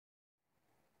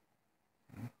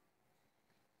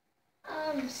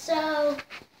So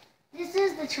this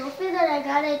is the trophy that I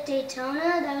got at Daytona.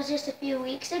 That was just a few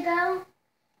weeks ago.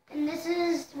 And this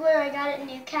is where I got it in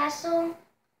Newcastle.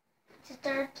 It's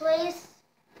third place.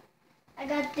 I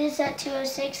got this at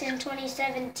 206 in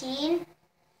 2017.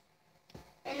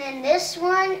 And then this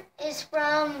one is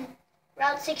from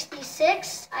Route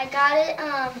 66. I got it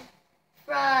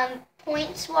from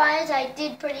points-wise. I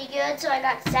did pretty good, so I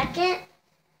got second.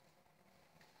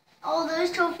 All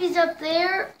those trophies up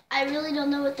there, I really don't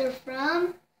know what they're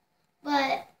from.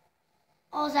 But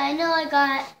all I know, I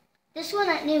got this one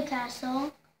at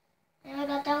Newcastle. And I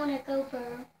got that one at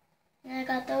go-kart. And I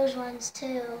got those ones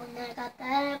too. And then I got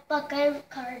that at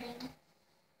go-karting.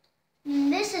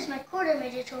 This is my quarter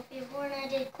midget trophy of when I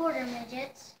did quarter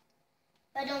midgets.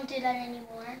 But I don't do that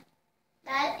anymore.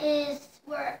 That is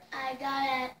where I got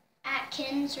at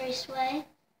Atkins Raceway.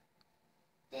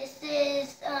 This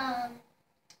is, I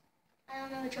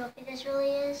don't know what trophy this really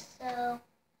is. So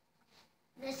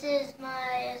this is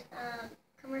my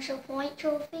commercial point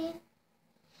trophy.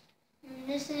 And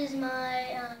this is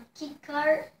my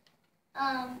go-kart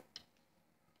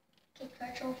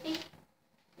trophy.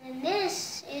 And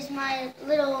this is my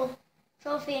little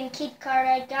trophy in go-kart.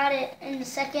 I got it in the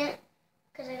second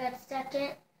because I got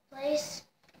second place.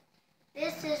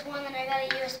 This is one that I got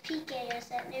at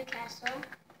USPKS at Newcastle.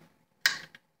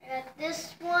 I got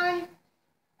this one.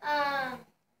 I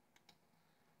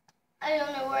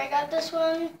don't know where I got this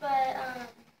one, but I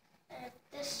have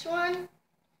this one.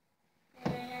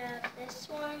 And I have this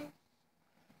one.